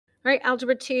All right,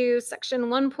 Algebra 2, Section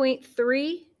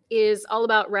 1.3 is all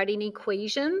about writing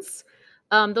equations.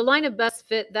 The line of best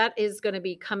fit, that is going to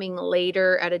be coming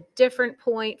later at a different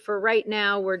point. For right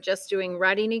now, we're just doing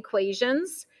writing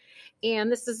equations,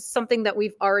 and this is something that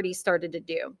we've already started to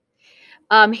do.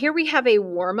 Here we have a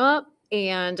warm-up,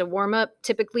 and a warm-up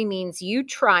typically means you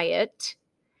try it,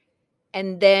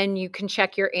 and then you can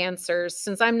check your answers.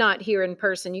 Since I'm not here in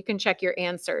person, you can check your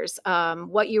answers.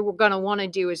 What you're going to want to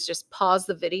do is just pause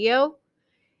the video,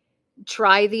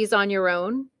 try these on your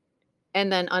own,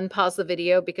 and then unpause the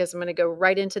video because I'm going to go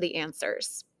right into the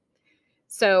answers.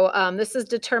 So this is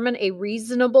determine a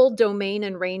reasonable domain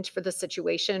and range for the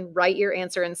situation. Write your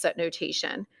answer in set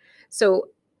notation. So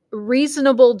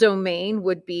reasonable domain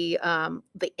would be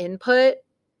the input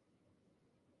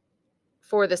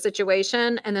for the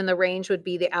situation, and then the range would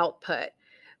be the output.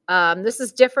 This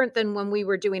is different than when we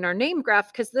were doing our name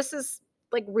graph because this is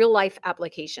like real life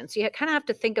application. So you kind of have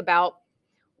to think about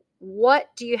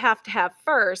what do you have to have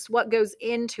first, what goes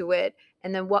into it,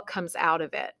 and then what comes out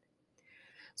of it.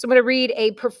 So I'm going to read,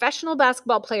 a professional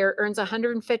basketball player earns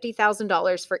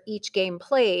 $150,000 for each game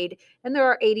played, and there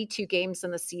are 82 games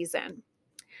in the season.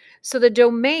 So the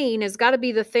domain has got to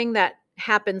be the thing that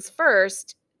happens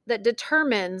first that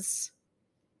determines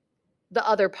the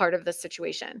other part of the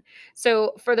situation.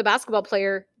 So for the basketball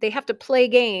player, they have to play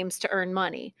games to earn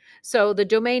money. So the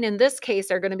domain in this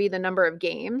case are going to be the number of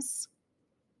games.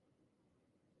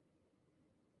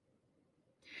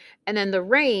 And then the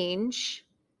range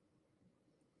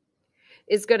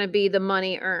is going to be the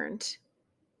money earned.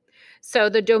 So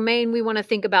the domain, we want to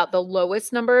think about the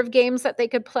lowest number of games that they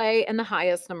could play and the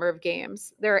highest number of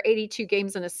games. There are 82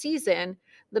 games in a season.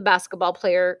 The basketball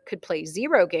player could play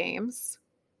 0 games.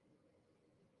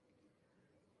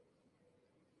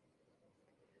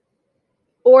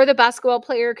 Or the basketball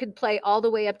player could play all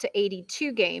the way up to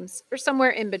 82 games or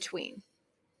somewhere in between.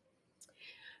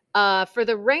 For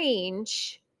the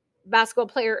range, basketball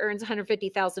player earns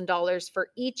 $150,000 for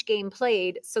each game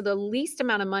played. So the least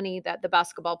amount of money that the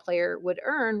basketball player would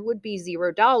earn would be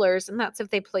 $0, and that's if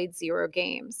they played 0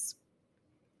 games.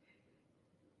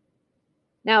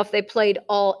 Now, if they played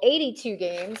all 82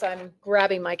 games, I'm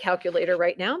grabbing my calculator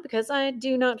right now because I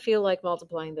do not feel like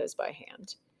multiplying those by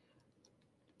hand.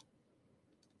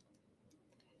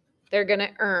 They're going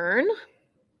to earn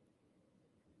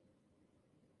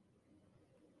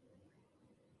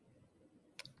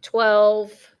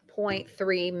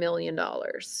 $12.3 million.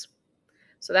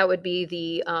 So that would be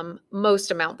the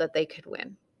most amount that they could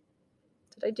win.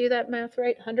 Did I do that math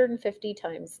right?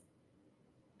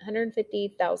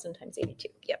 150,000 times 82.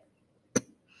 Yep.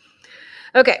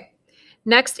 Okay.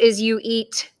 Next is you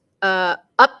eat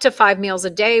up to 5 meals a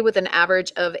day with an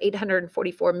average of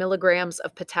 844 milligrams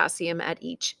of potassium at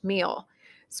each meal.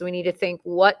 So we need to think,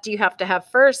 what do you have to have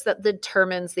first that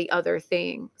determines the other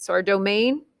thing? So our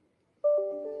domain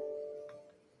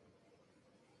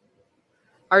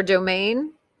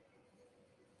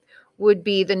would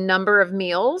be the number of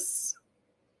meals.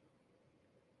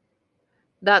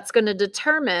 That's going to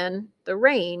determine the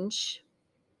range.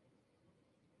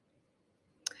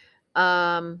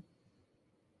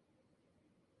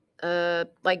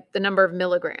 Like the number of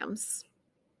milligrams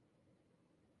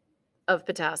of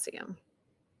potassium.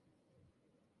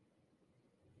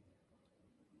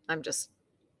 I'm just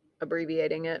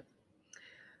abbreviating it.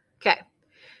 Okay.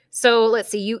 So let's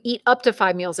see, you eat up to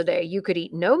 5 meals a day. You could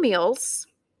eat no meals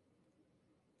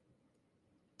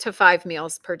to 5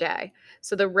 meals per day.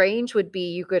 So the range would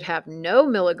be you could have no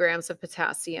milligrams of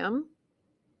potassium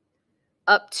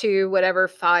up to whatever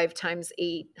 5 times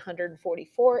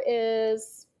 844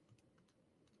 is,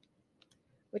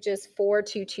 which is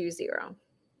 4,220,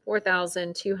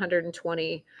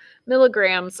 4,220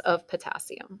 milligrams of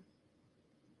potassium.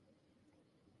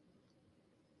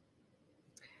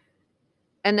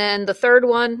 And then the third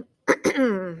one,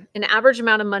 an average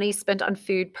amount of money spent on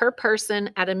food per person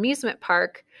at an amusement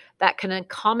park that can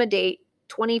accommodate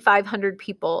 2,500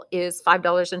 people is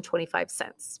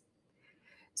 $5.25.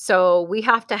 So we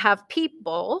have to have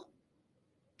people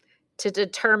to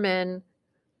determine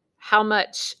how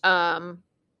much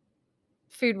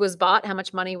food was bought, how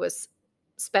much money was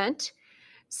spent.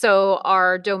 So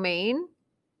our domain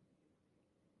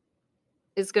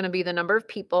is going to be the number of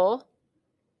people.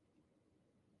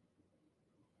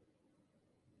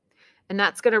 And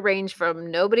that's going to range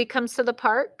from nobody comes to the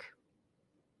park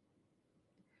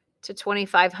to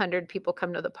 2,500 people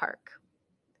come to the park.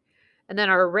 And then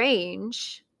our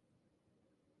range,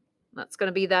 that's going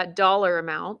to be that dollar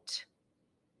amount.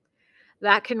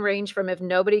 That can range from, if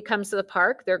nobody comes to the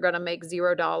park, they're going to make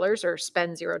 $0 or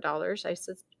spend $0,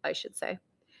 I should say.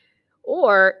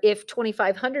 Or if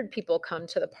 2,500 people come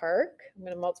to the park, I'm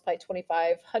going to multiply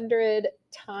 2,500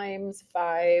 times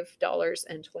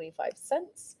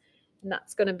 $5.25. And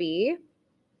that's going to be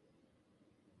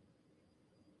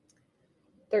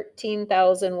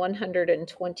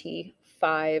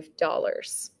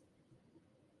 $13,125.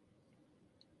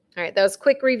 All right, that was a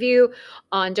quick review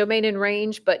on domain and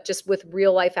range, but just with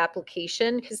real life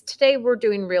application, because today we're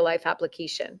doing real life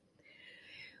application.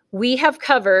 We have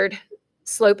covered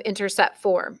slope intercept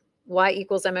form. Y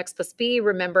equals mx plus b.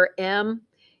 Remember, m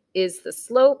is the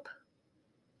slope,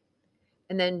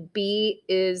 and then b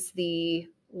is the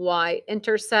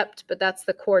y-intercept, but that's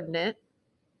the coordinate.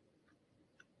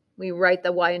 We write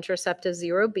the y-intercept as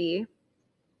 0b.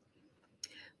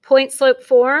 Point slope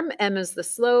form, m is the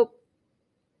slope,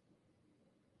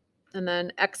 and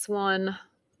then x1,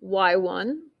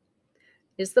 y1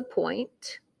 is the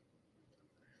point.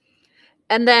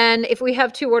 And then if we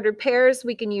have two ordered pairs,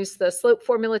 we can use the slope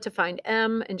formula to find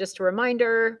m. And just a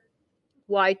reminder,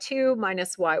 y2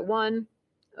 minus y1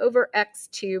 over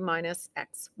x2 minus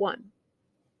x1.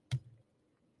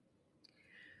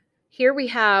 Here we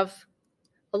have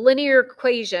a linear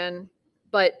equation,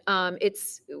 but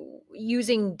it's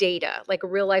using data, like a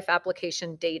real life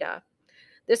application data.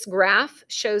 This graph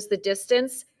shows the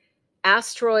distance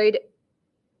asteroid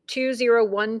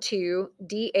 2012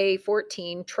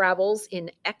 DA14 travels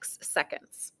in x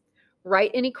seconds.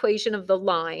 Write an equation of the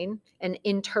line and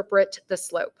interpret the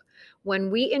slope.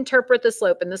 When we interpret the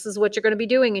slope, and this is what you're going to be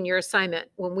doing in your assignment,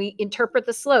 when we interpret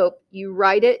the slope, you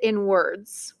write it in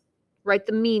words. Write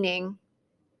the meaning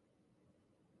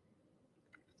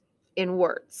in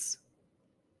words.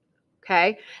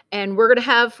 Okay, and we're going to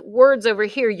have words over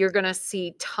here. You're going to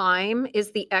see time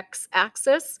is the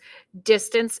x-axis,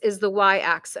 distance is the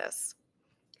y-axis.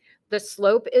 The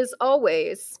slope is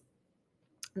always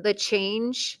the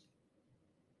change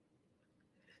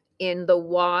in the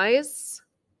y's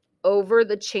over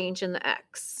the change in the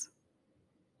x.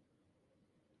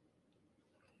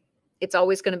 It's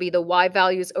always going to be the y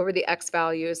values over the x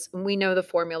values, and we know the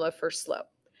formula for slope.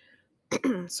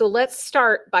 So let's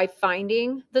start by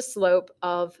finding the slope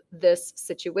of this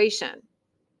situation.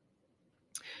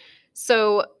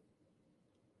 So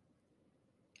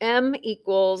m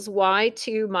equals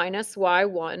y2 minus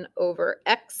y1 over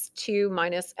x2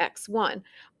 minus x1.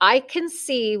 I can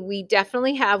see we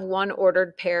definitely have one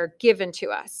ordered pair given to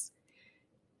us.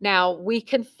 Now, we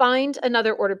can find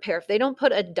another ordered pair. If they don't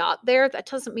put a dot there, that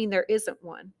doesn't mean there isn't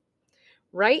one.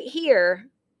 Right here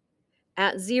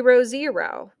at 0,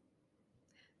 0,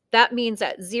 that means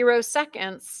at 0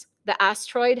 seconds, the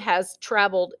asteroid has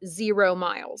traveled 0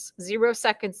 miles. 0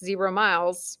 seconds, 0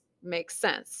 miles makes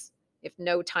sense. If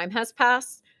no time has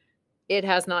passed, it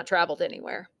has not traveled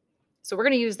anywhere. So we're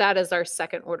going to use that as our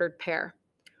second ordered pair,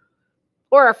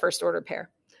 or our first ordered pair.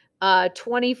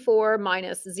 24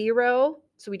 minus 0,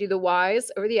 so we do the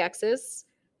y's over the x's.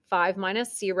 5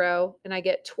 minus 0, and I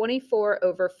get 24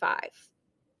 over 5.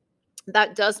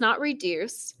 That does not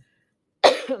reduce.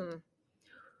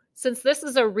 Since this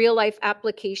is a real life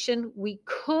application, we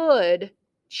could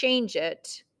change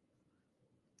it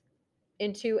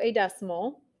into a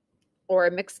decimal or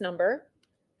a mixed number.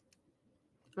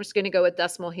 I'm just going to go with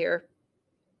decimal here.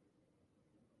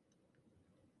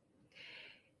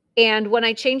 And when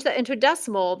I change that into a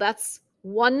decimal, that's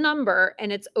one number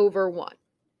and it's over 1.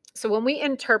 So when we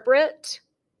interpret,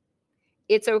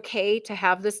 it's okay to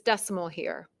have this decimal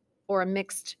here or a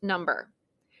mixed number,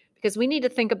 because we need to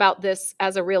think about this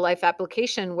as a real life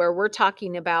application where we're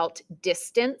talking about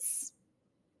distance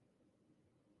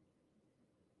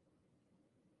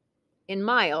in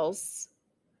miles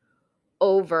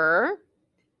over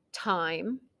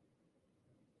time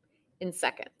in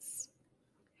seconds.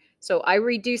 So I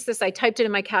reduced this, I typed it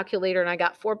in my calculator and I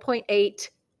got 4.8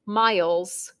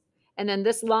 miles. And then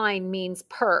this line means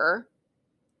per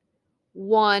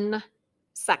 1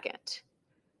 second.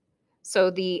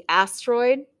 So the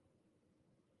asteroid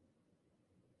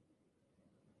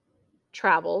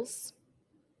travels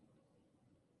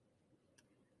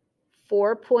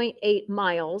 4.8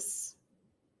 miles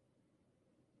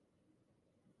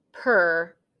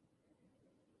per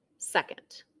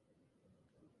second.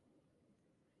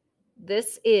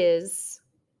 This is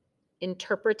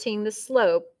interpreting the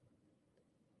slope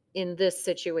in this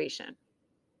situation.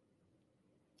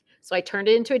 So I turned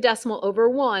it into a decimal over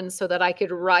 1 so that I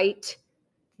could write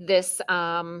this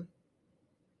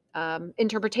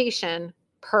interpretation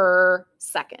per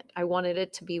second. I wanted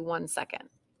it to be 1 second.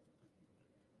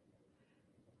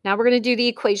 Now we're going to do the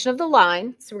equation of the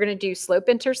line. So we're going to do slope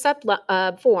intercept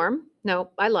form. No,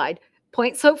 I lied.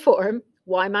 Point slope form,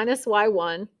 y minus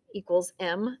y1 equals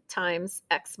m times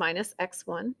x minus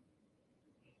x1.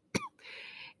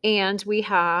 And we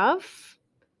have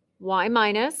y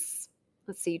minus,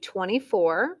 let's see,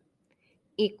 24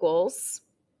 equals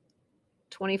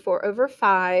 24 over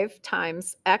 5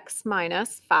 times x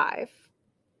minus 5.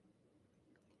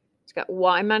 It's got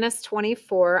y minus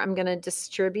 24. I'm going to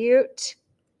distribute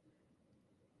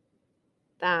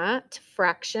that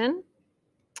fraction.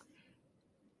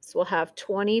 So we'll have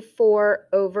 24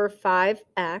 over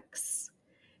 5x.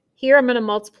 Here I'm going to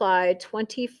multiply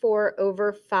 24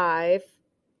 over 5,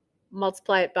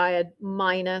 multiply it by a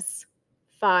minus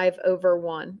 5 over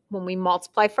 1. When we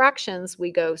multiply fractions,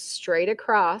 we go straight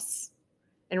across.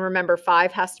 And remember,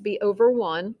 5 has to be over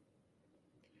 1.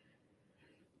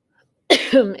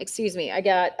 Excuse me, I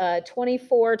got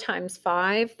 24 times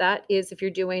 5. That is, if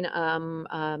you're doing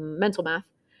mental math,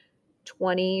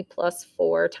 20 plus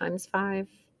 4 times 5.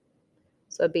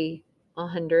 So it'd be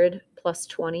 100 plus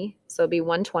 20. So it'd be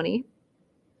 120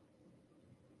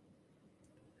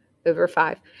 over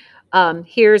 5.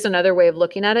 Here's another way of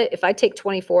looking at it. If I take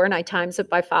 24 and I times it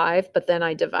by 5, but then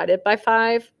I divide it by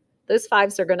 5, those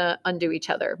 5s are going to undo each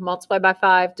other. Multiply by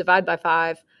 5, divide by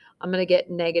 5. I'm going to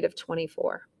get negative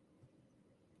 24.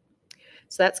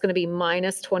 So that's going to be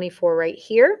minus 24 right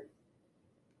here.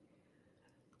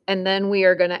 And then we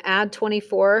are going to add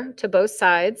 24 to both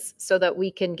sides so that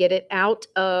we can get it out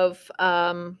of,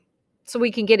 so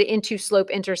we can get it into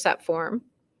slope-intercept form.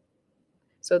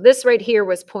 So this right here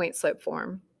was point-slope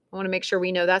form. I want to make sure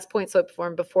we know that's point-slope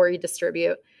form before you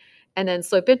distribute. And then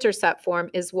slope-intercept form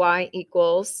is y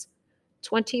equals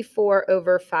 24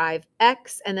 over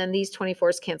 5x. And then these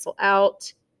 24s cancel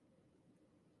out.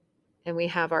 And we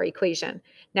have our equation.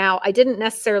 Now, I didn't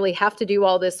necessarily have to do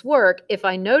all this work. If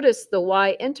I notice the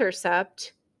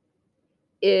y-intercept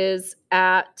is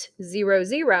at 0,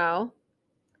 0,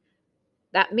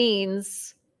 that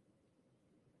means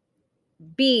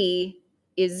b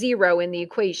is 0 in the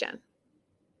equation.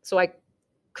 So I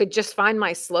could just find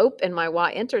my slope and my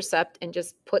y-intercept and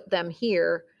just put them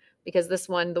here, because this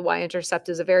one, the y-intercept,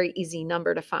 is a very easy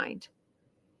number to find.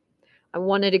 I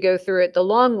wanted to go through it the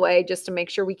long way just to make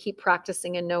sure we keep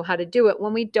practicing and know how to do it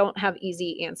when we don't have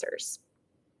easy answers.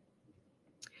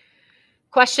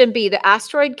 Question B, the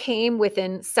asteroid came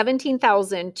within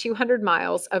 17,200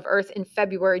 miles of Earth in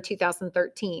February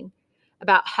 2013.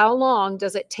 About how long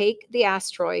does it take the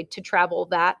asteroid to travel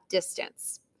that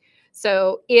distance?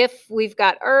 So if we've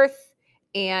got Earth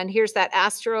and here's that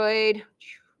asteroid,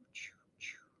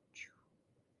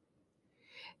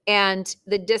 and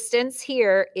the distance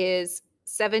here is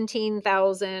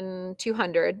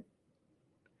 17,200.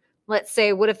 Let's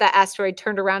say, what if that asteroid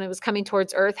turned around and was coming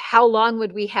towards Earth? How long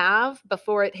would we have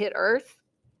before it hit Earth?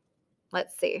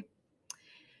 Let's see.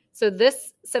 So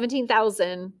this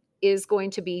 17,000 is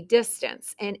going to be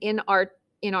distance. And in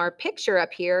our picture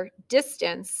up here,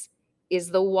 distance is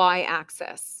the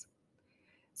y-axis.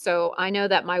 So I know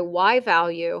that my y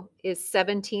value is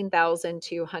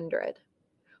 17,200.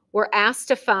 We're asked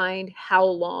to find how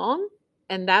long,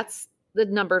 and that's the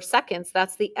number of seconds.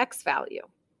 That's the x value.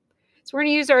 So we're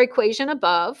going to use our equation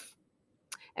above,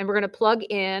 and we're going to plug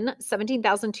in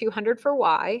 17,200 for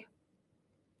y.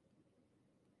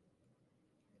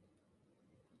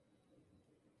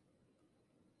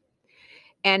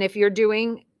 And if you're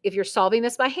solving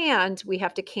this by hand, we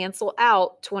have to cancel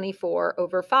out 24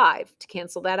 over 5. To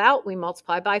cancel that out, we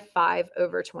multiply by 5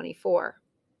 over 24.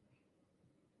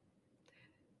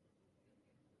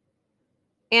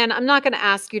 And I'm not going to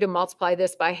ask you to multiply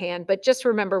this by hand, but just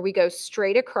remember we go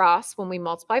straight across when we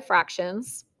multiply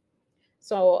fractions.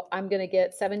 So I'm going to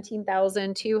get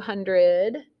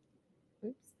 17,200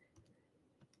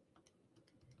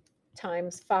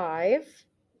 times 5,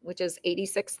 which is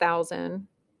 86,000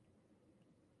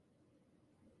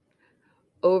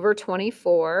 over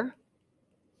 24.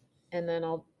 And then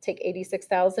I'll take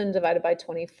 86,000 divided by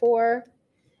 24.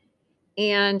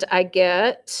 And I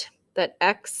get that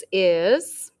x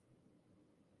is,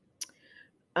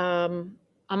 on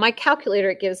my calculator,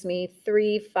 it gives me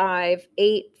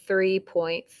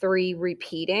 3583.3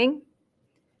 repeating.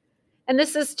 And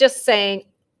this is just saying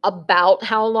about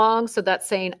how long. So that's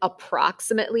saying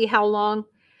approximately how long.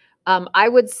 I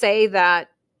would say that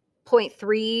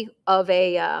 0.3 of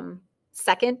a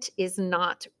second is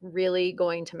not really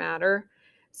going to matter.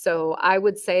 So I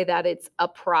would say that it's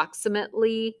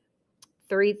approximately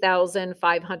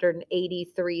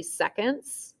 3,583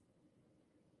 seconds.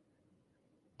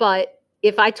 But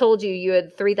if I told you you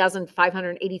had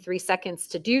 3,583 seconds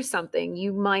to do something,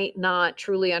 you might not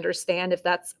truly understand if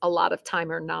that's a lot of time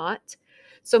or not.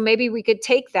 So maybe we could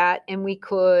take that and we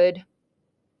could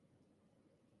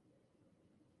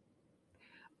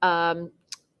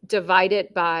divide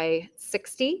it by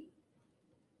 60.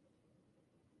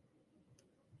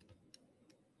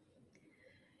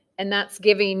 And that's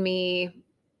giving me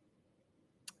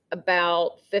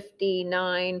about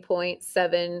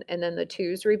 59.7, and then the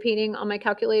twos repeating on my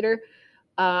calculator.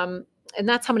 And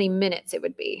that's how many minutes it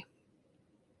would be.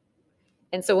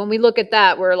 And so when we look at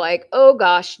that, we're like, oh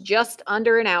gosh, just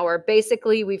under an hour.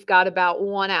 Basically, we've got about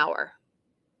 1 hour.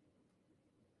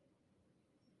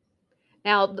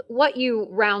 Now, what you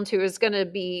round to is going to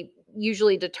be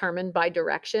usually determined by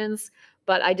directions,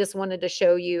 but I just wanted to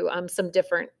show you some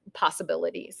different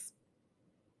possibilities.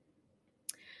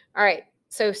 All right,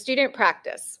 so student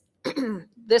practice.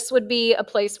 This would be a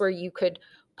place where you could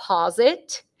pause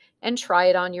it and try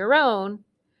it on your own,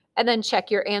 and then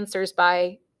check your answers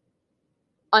by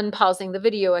unpausing the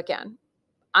video again.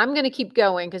 I'm going to keep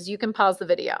going because you can pause the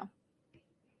video.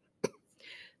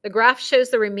 The graph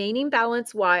shows the remaining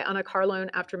balance Y on a car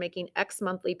loan after making X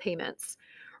monthly payments.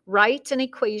 Write an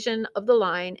equation of the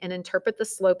line and interpret the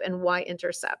slope and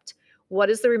Y-intercept. What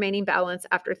is the remaining balance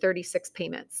after 36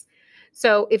 payments?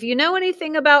 So if you know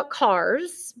anything about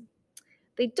cars,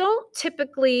 they don't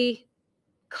typically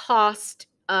cost,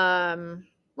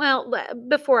 well,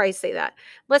 before I say that,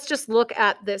 let's just look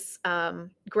at this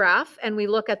graph, and we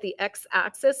look at the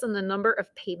x-axis, and the number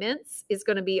of payments is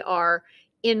going to be our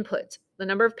input. The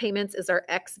number of payments is our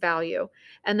X value.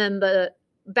 And then the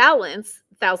balance,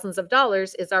 thousands of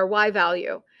dollars, is our Y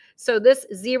value. So this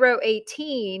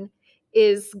 0.18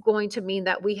 is going to mean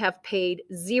that we have paid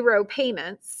 0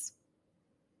 payments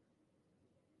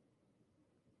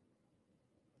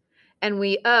and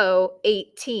we owe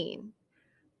 18.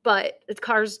 But the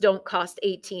cars don't cost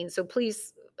 18. So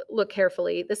please look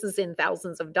carefully. This is in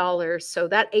thousands of dollars. So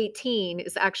that 18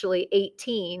 is actually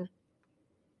 18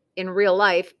 in real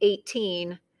life,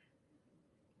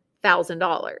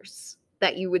 $18,000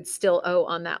 that you would still owe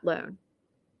on that loan.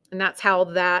 And that's how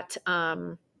that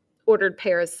ordered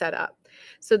pair is set up.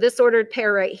 So this ordered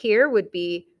pair right here would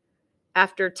be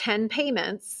after 10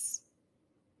 payments,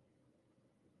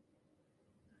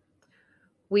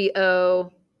 we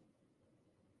owe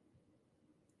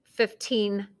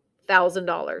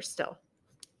 $15,000 still.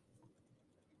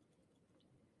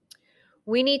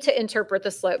 We need to interpret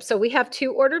the slope. So we have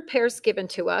 2 ordered pairs given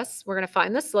to us. We're going to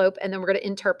find the slope, and then we're going to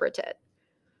interpret it.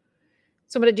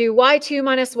 So I'm going to do y2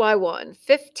 minus y1,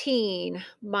 15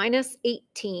 minus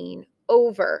 18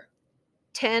 over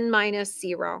 10 minus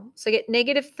 0. So I get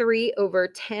negative 3 over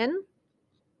 10,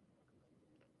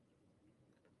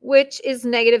 which is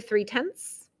negative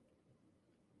 3/10.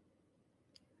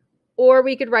 Or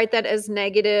we could write that as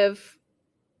negative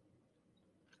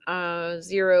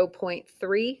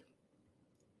 0.3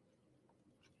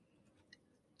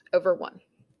 over 1.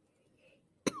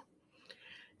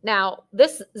 Now,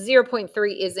 this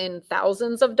 0.3 is in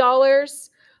thousands of dollars.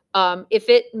 If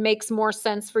it makes more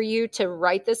sense for you to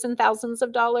write this in thousands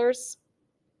of dollars,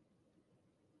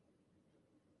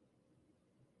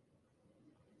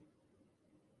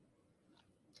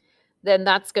 then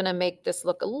that's going to make this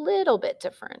look a little bit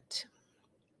different.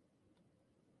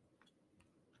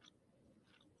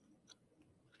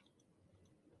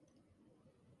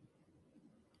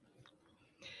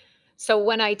 So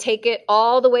when I take it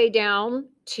all the way down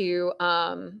to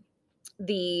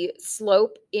the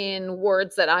slope in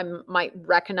words that I might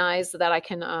recognize, that I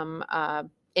can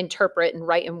interpret and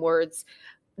write in words,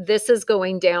 this is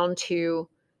going down to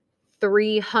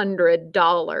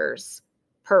 $300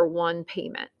 per one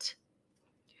payment.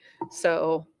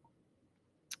 So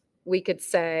we could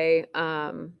say,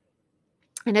 and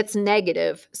it's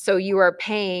negative, so you are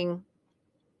paying,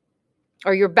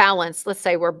 or your balance, let's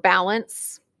say where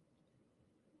balance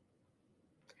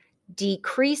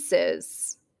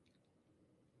decreases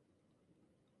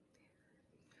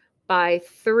by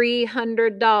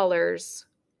 $300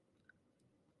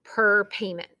 per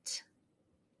payment.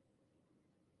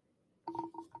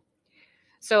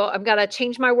 So I've got to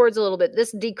change my words a little bit.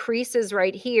 This decreases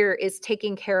right here is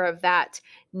taking care of that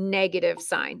negative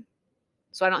sign.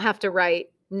 So I don't have to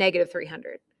write negative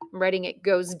 300. I'm writing it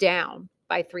goes down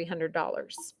by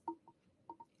 $300.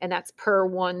 And that's per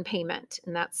one payment.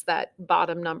 And that's that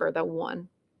bottom number, the 1.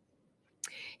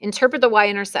 Interpret the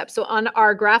y-intercept. So on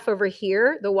our graph over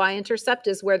here, the y-intercept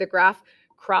is where the graph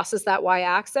crosses that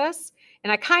y-axis.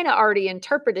 And I kind of already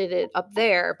interpreted it up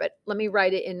there, but let me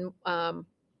write it in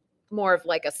more of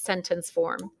like a sentence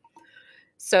form.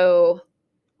 So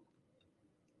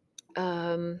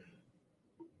I'll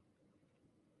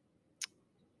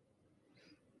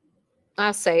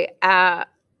say at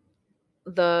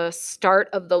the start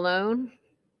of the loan,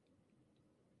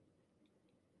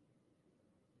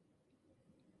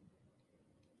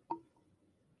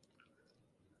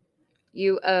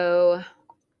 you owe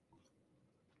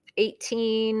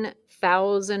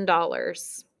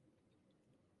 $18,000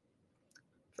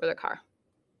 for the car.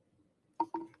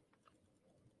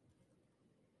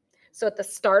 So at the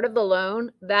start of the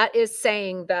loan, that is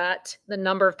saying that the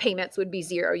number of payments would be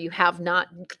 0. You have not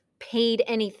paid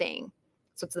anything.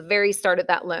 So it's the very start of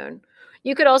that loan.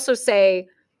 You could also say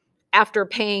after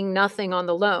paying nothing on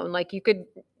the loan, like you could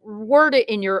word it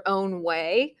in your own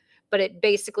way, but it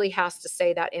basically has to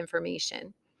say that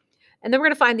information. And then we're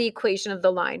going to find the equation of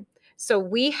the line. So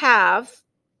we have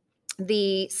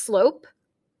the slope,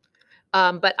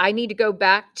 but I need to go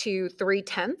back to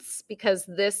 3/10 because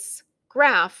this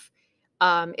graph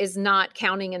is not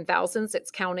counting in thousands. It's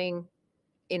counting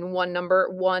in one number,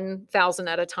 1,000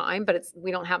 at a time, but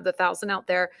we don't have the 1,000 out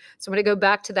there. So I'm going to go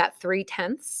back to that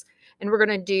 3/10, and we're going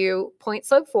to do point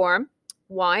slope form,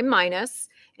 y minus,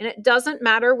 and it doesn't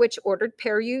matter which ordered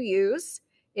pair you use.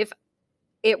 If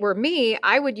it were me,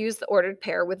 I would use the ordered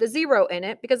pair with a 0 in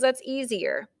it because that's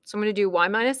easier. So I'm going to do y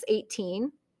minus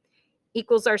 18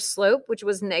 equals our slope, which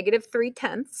was negative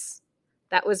 3/10.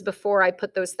 That was before I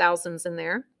put those thousands in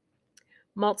there,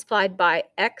 multiplied by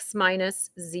x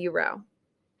minus 0.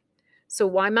 So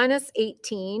y minus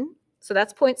 18, so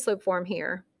that's point slope form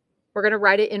here. We're going to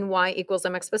write it in y equals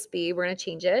mx plus b. We're going to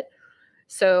change it.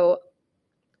 So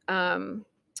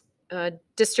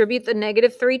distribute the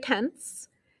negative 3/10,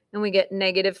 and we get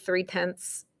negative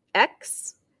 3/10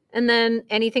 x. And then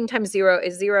anything times 0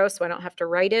 is 0, so I don't have to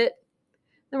write it.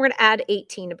 Then we're going to add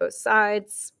 18 to both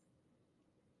sides.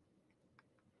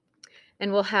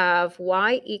 And we'll have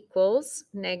y equals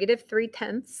negative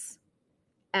 3/10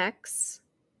 x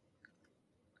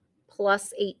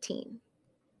plus 18.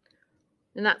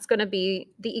 And that's going to be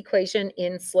the equation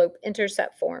in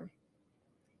slope-intercept form.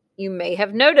 You may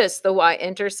have noticed the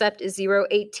y-intercept is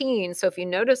 0.18. So if you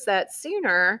notice that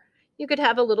sooner, you could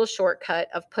have a little shortcut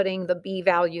of putting the b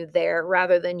value there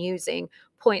rather than using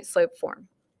point slope form.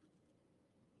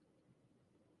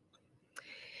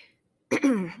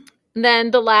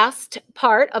 Then the last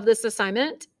part of this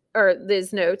assignment, or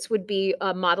these notes, would be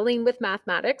modeling with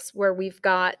mathematics, where we've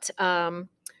got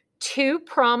 2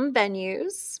 prom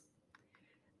venues.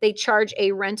 They charge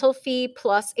a rental fee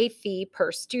plus a fee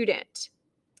per student.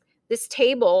 This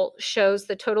table shows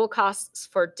the total costs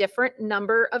for different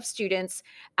number of students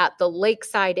at the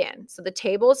Lakeside Inn. So the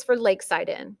table is for Lakeside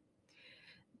Inn.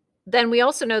 Then we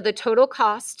also know the total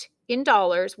cost in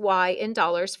dollars, y in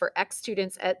dollars, for X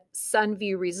students at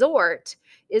Sunview Resort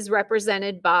is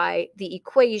represented by the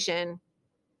equation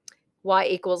y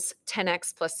equals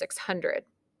 10x plus 600.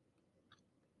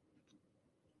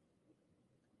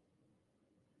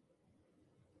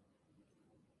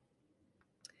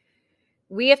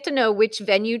 We have to know which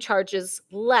venue charges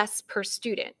less per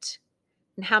student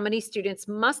and how many students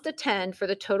must attend for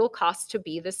the total cost to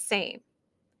be the same.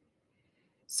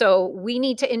 So we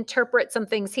need to interpret some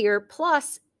things here.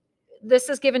 Plus, this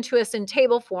is given to us in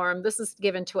table form. This is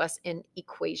given to us in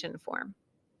equation form.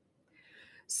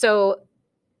 So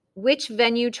which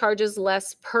venue charges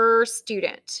less per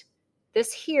student?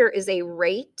 This here is a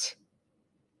rate.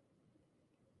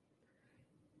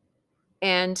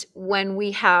 And when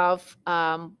we have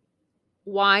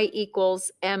y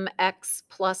equals mx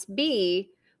plus b,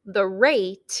 the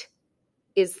rate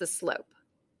is the slope.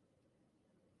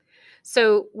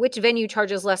 So which venue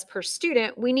charges less per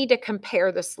student? We need to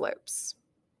compare the slopes.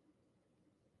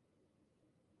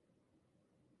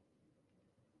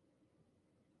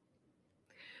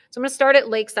 So I'm going to start at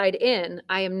Lakeside Inn.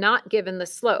 I am not given the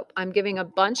slope. I'm giving a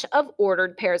bunch of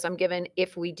ordered pairs. I'm given,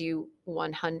 if we do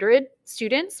 100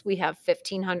 students, we have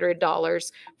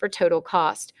 $1,500 for total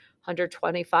cost.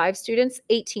 125 students,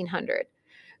 $1,800.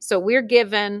 So we're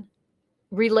given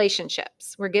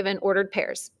relationships. We're given ordered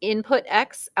pairs. Input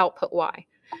X, output Y.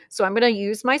 So I'm going to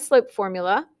use my slope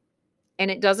formula, and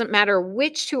it doesn't matter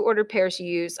which 2 ordered pairs you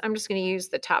use. I'm just going to use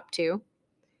the top 2.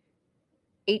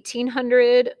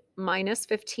 1,800 minus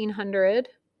 1,500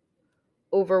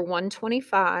 over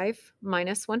 125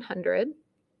 minus 100.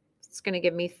 It's going to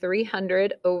give me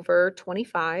 300 over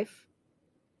 25,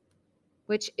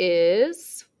 which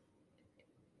is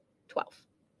 12.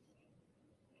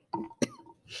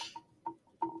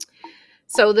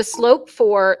 So the slope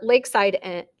for Lakeside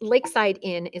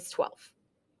Inn is 12.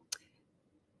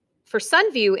 For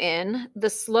Sunview Inn, the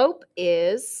slope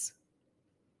is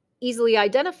easily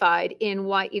identified in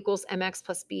y equals mx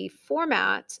plus b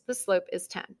format. The slope is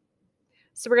 10.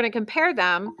 So we're going to compare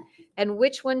them, and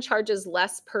which one charges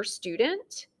less per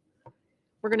student?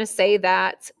 We're going to say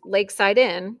that Lakeside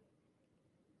Inn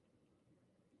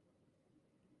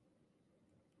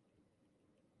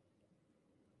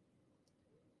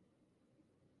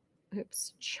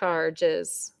oops,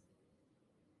 charges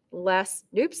less.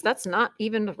 Oops, that's not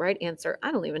even the right answer.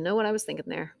 I don't even know what I was thinking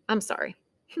there. I'm sorry.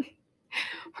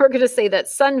 We're going to say that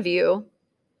Sunview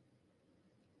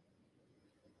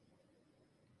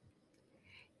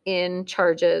in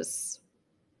charges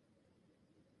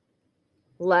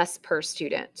less per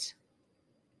student.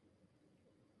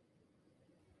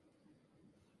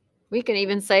 We can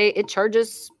even say it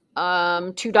charges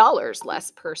 $2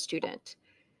 less per student.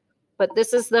 But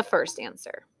this is the first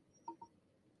answer.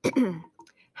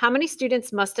 How many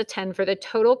students must attend for the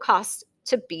total cost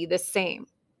to be the same?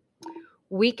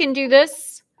 We can do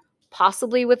this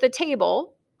possibly with a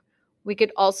table. We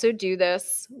could also do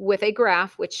this with a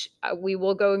graph, which we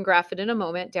will go and graph it in a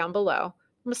moment down below. I'm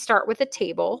going to start with a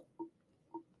table.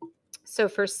 So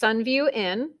for Sunview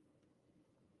in,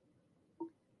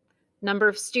 number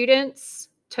of students,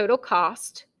 total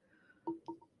cost,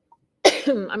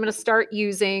 I'm going to start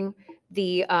using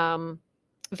the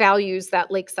values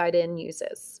that Lakeside Inn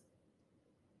uses.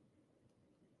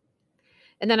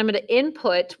 And then I'm going to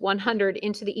input 100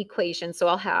 into the equation. So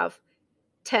I'll have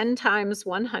 10 times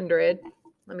 100.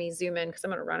 Let me zoom in because I'm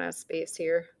going to run out of space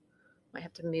here. I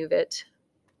have to move it.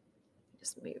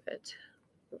 Just move it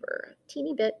over a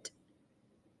teeny bit.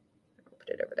 I'll put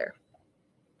it over there.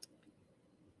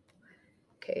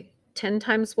 Okay, 10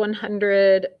 times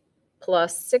 100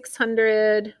 plus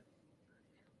 600.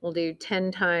 We'll do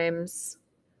 10 times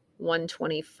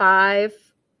 125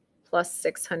 plus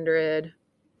 600.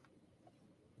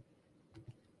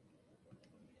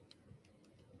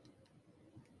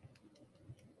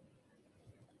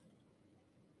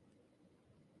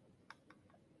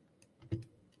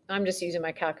 I'm just using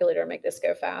my calculator to make this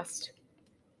go fast.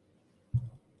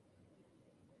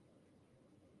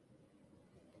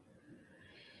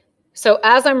 So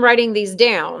as I'm writing these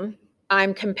down,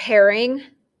 I'm comparing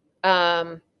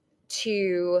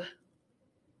to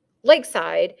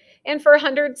Lakeside. And for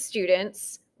 100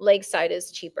 students, Lakeside is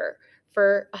cheaper.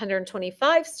 For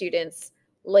 125 students,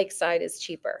 Lakeside is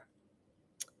cheaper.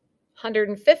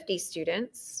 150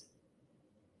 students,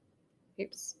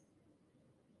 oops,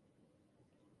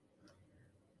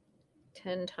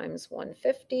 10 times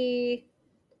 150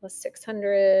 plus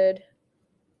 600.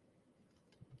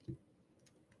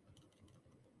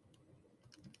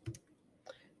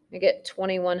 I get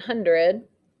 2,100.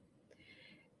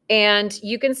 And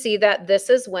you can see that this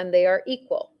is when they are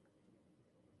equal.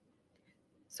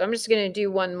 So I'm just going to do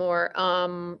one more,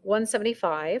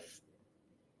 175.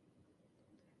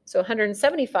 So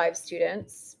 175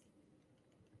 students.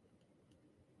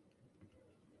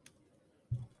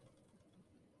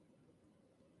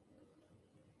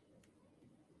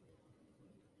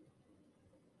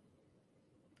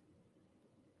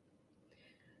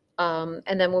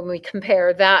 And then when we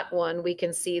compare that one, we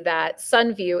can see that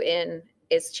Sunview Inn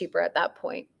is cheaper at that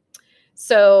point.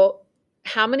 So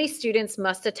how many students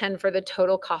must attend for the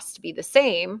total cost to be the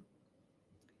same?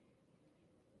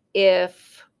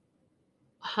 If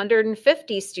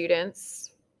 150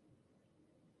 students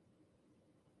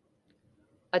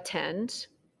attend,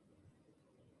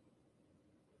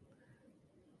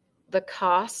 the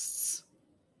costs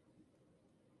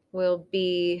will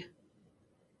be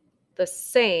the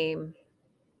same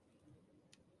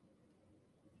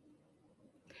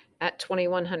at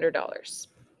 $2,100.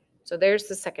 So there's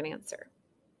the second answer.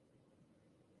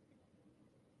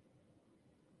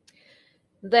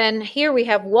 Then here we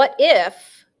have, what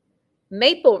if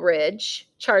Maple Ridge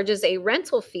charges a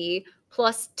rental fee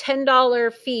plus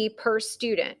 $10 fee per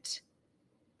student?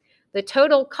 The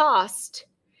total cost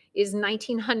is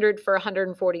 $1,900 for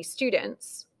 140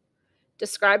 students.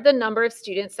 Describe the number of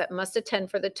students that must attend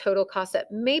for the total cost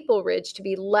at Maple Ridge to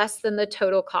be less than the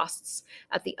total costs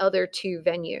at the other two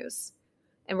venues.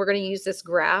 And we're going to use this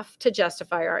graph to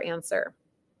justify our answer.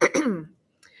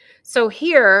 So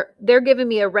here they're giving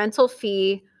me a rental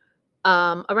fee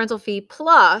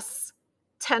plus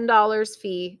 $10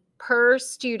 fee per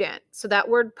student. So that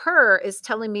word per is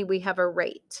telling me we have a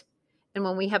rate. And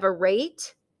when we have a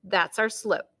rate, that's our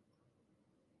slope.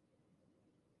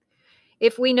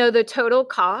 If we know the total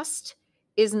cost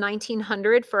is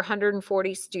 $1,900 for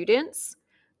 140 students,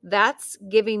 that's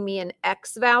giving me an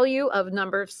X value of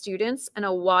number of students and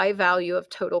a Y value of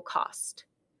total cost.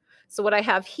 So what I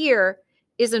have here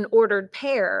is an ordered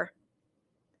pair,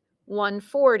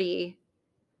 140,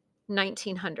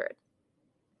 1,900.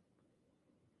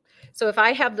 So if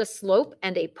I have the slope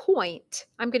and a point,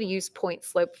 I'm going to use point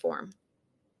slope form.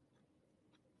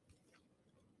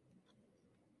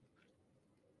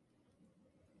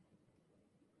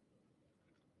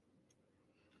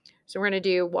 So we're going to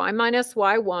do y minus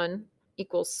y1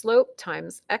 equals slope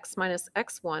times x minus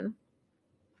x1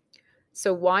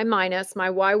 So y minus, my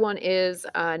y1 is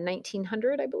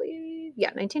 1900, I believe.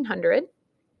 Yeah, 1900.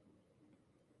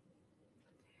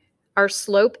 Our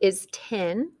slope is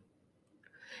 10.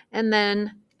 And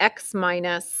then x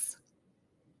minus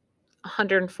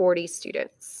 140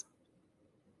 students.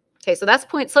 Okay, so that's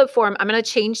point slope form. I'm going to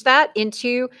change that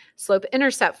into slope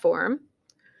intercept form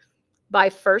by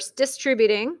first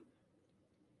distributing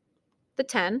the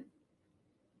 10.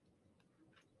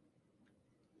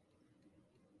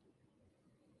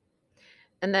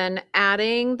 And then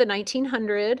adding the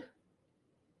 1900.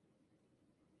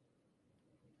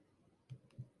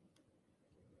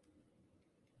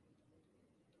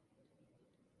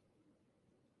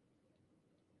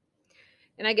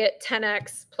 And I get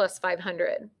 10x plus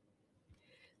 500.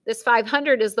 This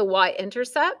 500 is the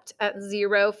y-intercept at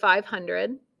 0,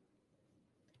 500.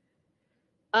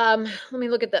 Let me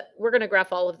look at we're going to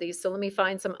graph all of these. So let me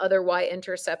find some other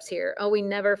y-intercepts here. Oh, we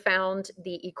never found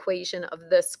the equation of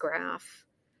this graph.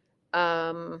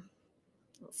 Let's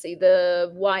see,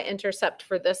 the y-intercept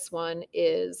for this one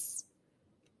is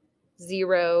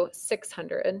 0,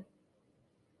 600.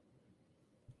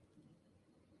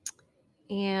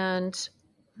 And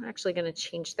I'm actually going to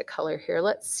change the color here.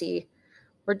 Let's see.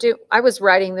 I was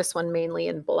writing this one mainly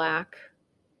in black.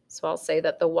 So I'll say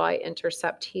that the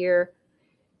y-intercept here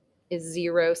is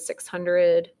 0,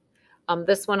 600.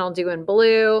 This one I'll do in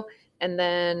blue, and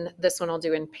then this one I'll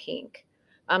do in pink.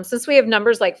 Since we have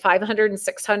numbers like 500 and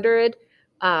 600,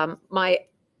 for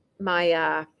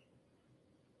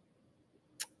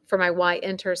my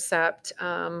y-intercept,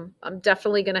 I'm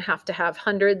definitely going to have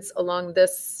hundreds along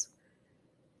this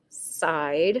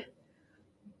side,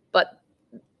 but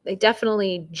they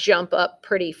definitely jump up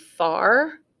pretty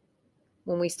far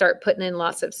when we start putting in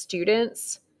lots of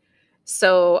students.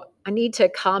 So I need to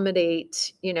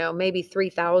accommodate, maybe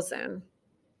 3,000.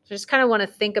 I just kind of want to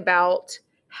think about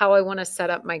how I want to set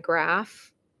up my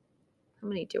graph. How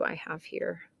many do I have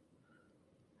here?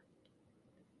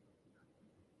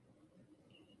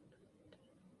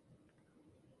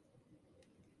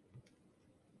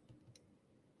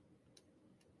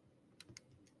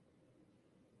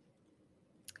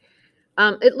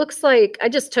 It looks like I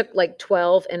just took like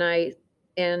 12 and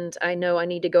I know I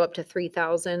need to go up to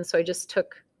 3,000. So I just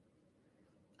took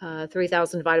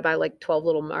 3,000 divided by like 12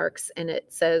 little marks, and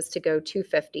it says to go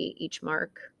 250 each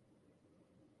mark.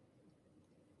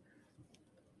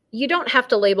 You don't have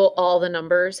to label all the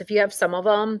numbers. If you have some of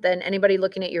them, then anybody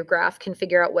looking at your graph can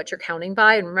figure out what you're counting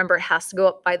by. And remember, it has to go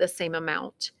up by the same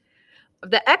amount.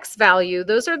 The X value,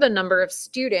 those are the number of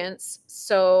students.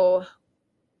 So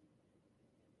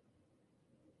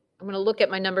I'm going to look at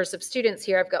my numbers of students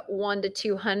here. I've got 1 to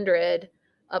 200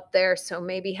 up there. So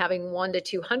maybe having 1 to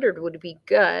 200 would be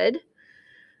good.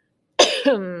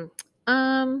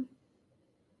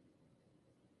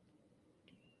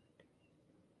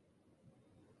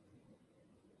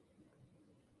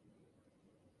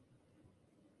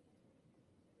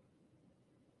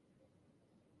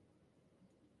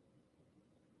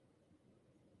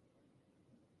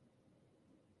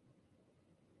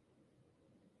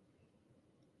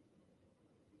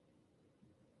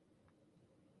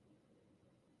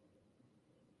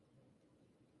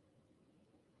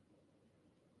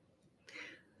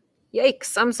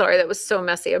 Yikes, I'm sorry, that was so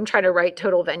messy. I'm trying to write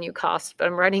total venue cost, but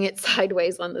I'm writing it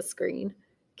sideways on the screen.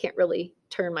 Can't really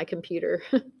turn my computer.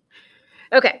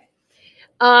 Okay.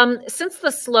 Since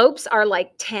the slopes are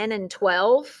like 10 and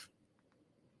 12,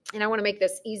 and I want to make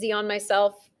this easy on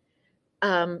myself,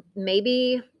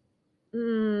 maybe, I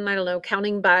don't know,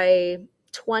 counting by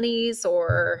 20s,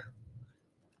 or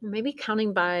maybe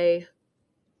counting by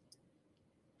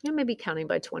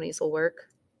 20s will work.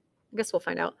 I guess we'll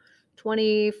find out.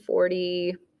 20,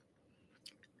 40,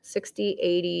 60,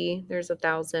 80, there's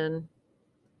 1,000.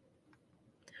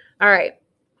 All right.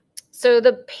 So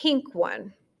the pink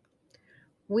one,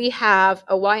 we have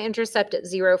a y-intercept at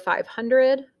 0,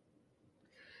 500.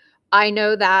 I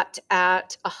know that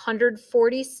at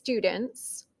 140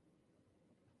 students,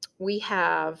 we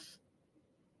have,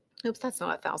 oops, that's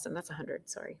not 1,000, that's 100,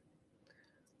 sorry.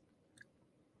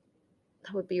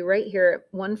 That would be right here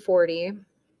at 140.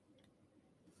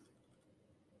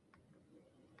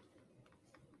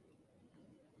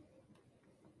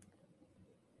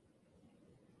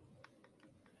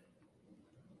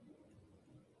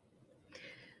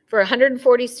 For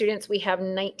 140 students, we have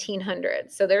 1,900.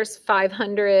 So there's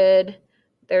 500,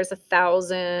 there's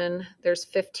 1,000, there's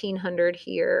 1,500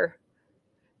 here,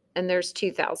 and there's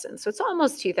 2,000. So it's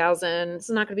almost 2,000. It's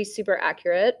not going to be super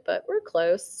accurate, but we're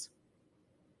close.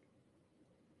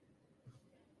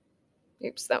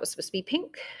 Oops, that was supposed to be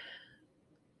pink.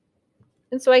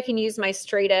 And so I can use my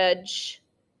straight edge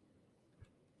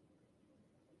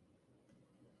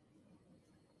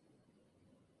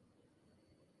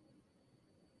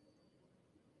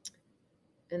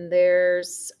And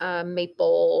there's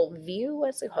Maple View.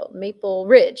 What's it called? Maple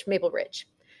Ridge. Maple Ridge.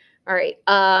 All right.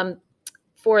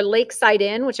 For Lakeside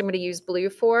Inn, which I'm going to use blue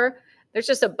for, there's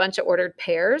just a bunch of ordered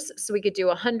pairs. So we could do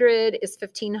 100 is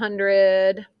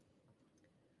 1,500.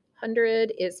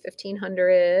 100 is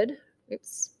 1,500.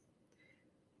 Oops.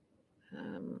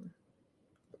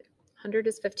 100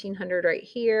 is 1,500 right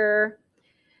here.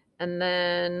 And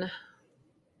then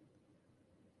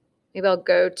maybe I'll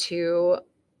go to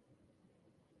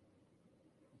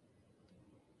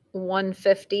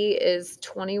 150 is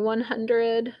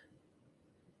 2,100.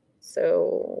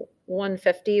 So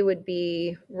 150 would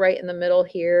be right in the middle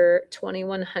here.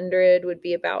 2,100 would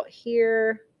be about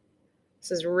here.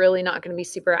 This is really not going to be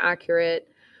super accurate.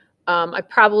 I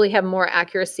probably have more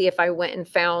accuracy if I went and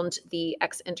found the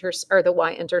or the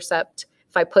y-intercept,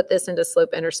 if I put this into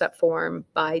slope-intercept form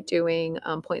by doing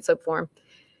point-slope form.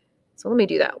 So let me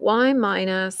do that. Y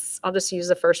minus, I'll just use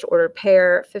the first order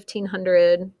pair,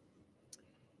 1,500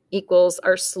 equals,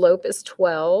 our slope is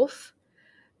 12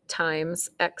 times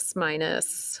x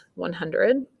minus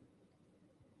 100.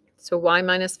 So y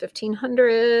minus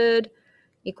 1,500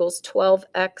 equals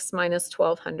 12x minus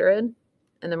 1,200.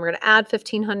 And then we're going to add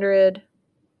 1,500.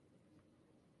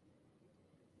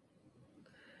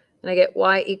 And I get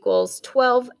y equals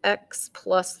 12x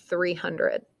plus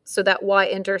 300. So that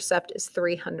y-intercept is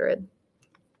 300.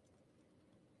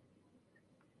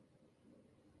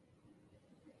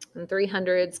 And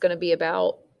 300 is going to be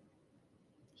about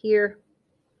here.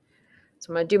 So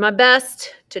I'm going to do my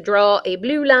best to draw a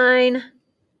blue line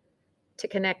to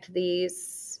connect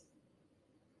these.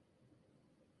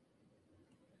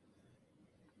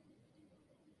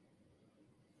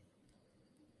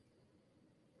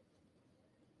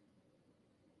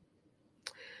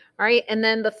 All right, and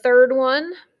then the third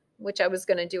one, which I was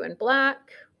going to do in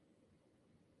black,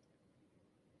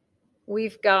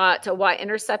 we've got a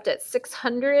y-intercept at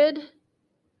 600.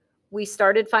 We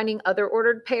started finding other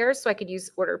ordered pairs, so I could use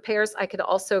ordered pairs. I could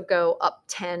also go up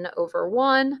 10 over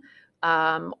 1,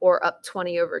 or up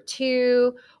 20 over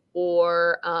 2,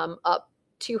 or up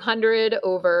 200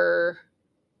 over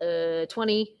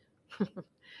 20.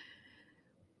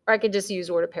 Or I could just use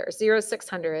ordered pairs, 0,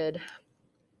 600.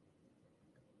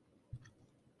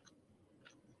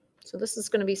 So this is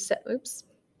going to be set. Oops.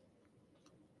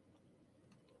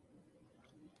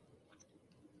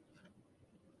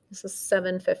 This is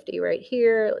 750 right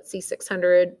here. Let's see,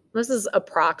 600. This is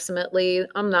approximately,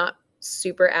 I'm not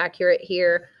super accurate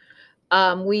here.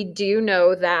 We do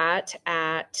know that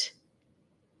at,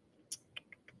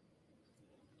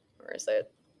 where is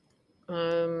it?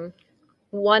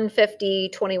 150,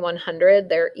 2,100,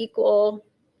 they're equal.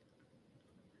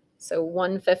 So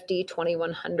 150,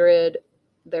 2,100,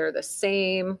 they're the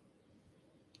same.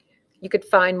 You could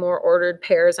find more ordered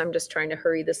pairs. I'm just trying to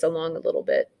hurry this along a little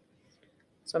bit.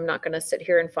 So I'm not going to sit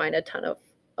here and find a ton of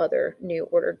other new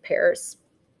ordered pairs.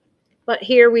 But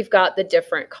here we've got the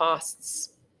different costs.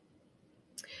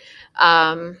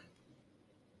 So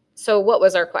what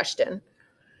was our question?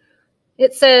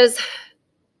 It says,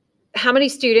 how many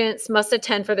students must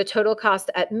attend for the total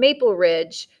cost at Maple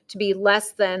Ridge to be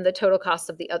less than the total cost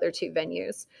of the other two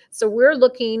venues? So we're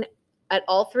looking at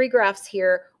all three graphs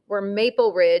here where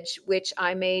Maple Ridge, which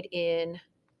I made in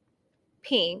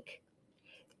pink,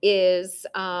 is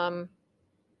the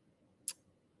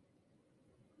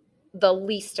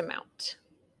least amount.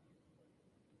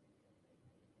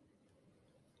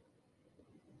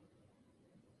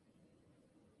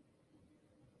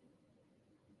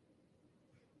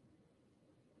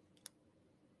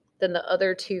 Than the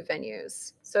other two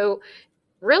venues. So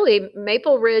really,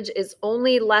 Maple Ridge is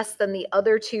only less than the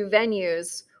other two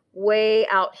venues way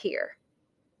out here.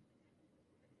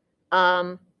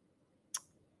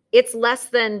 It's less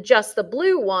than just the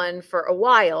blue one for a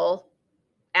while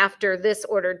after this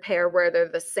ordered pair where they're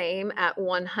the same at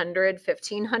 100,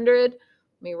 1,500. Let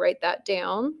me write that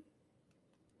down.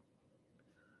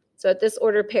 So at this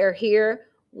ordered pair here,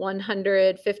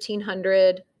 100,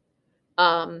 1,500,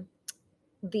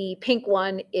 the pink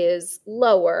one is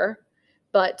lower,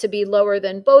 but to be lower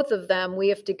than both of them, we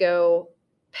have to go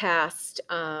past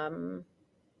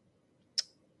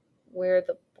where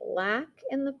the black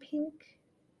and the pink,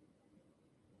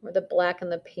 where the black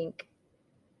and the pink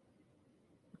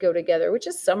go together, which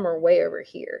is somewhere way over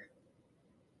here.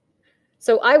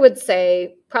 So I would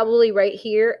say probably right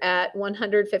here at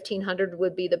 100, 1,500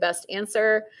 would be the best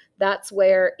answer. That's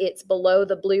where it's below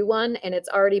the blue one and it's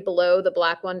already below the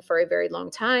black one for a very long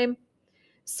time.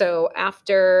 So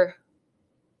after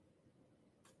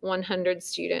 100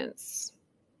 students,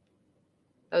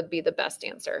 that would be the best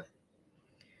answer.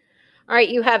 All right,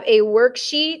 you have a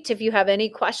worksheet. If you have any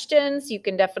questions, you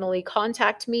can definitely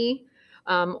contact me,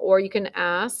 or you can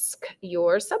ask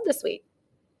your sub this week.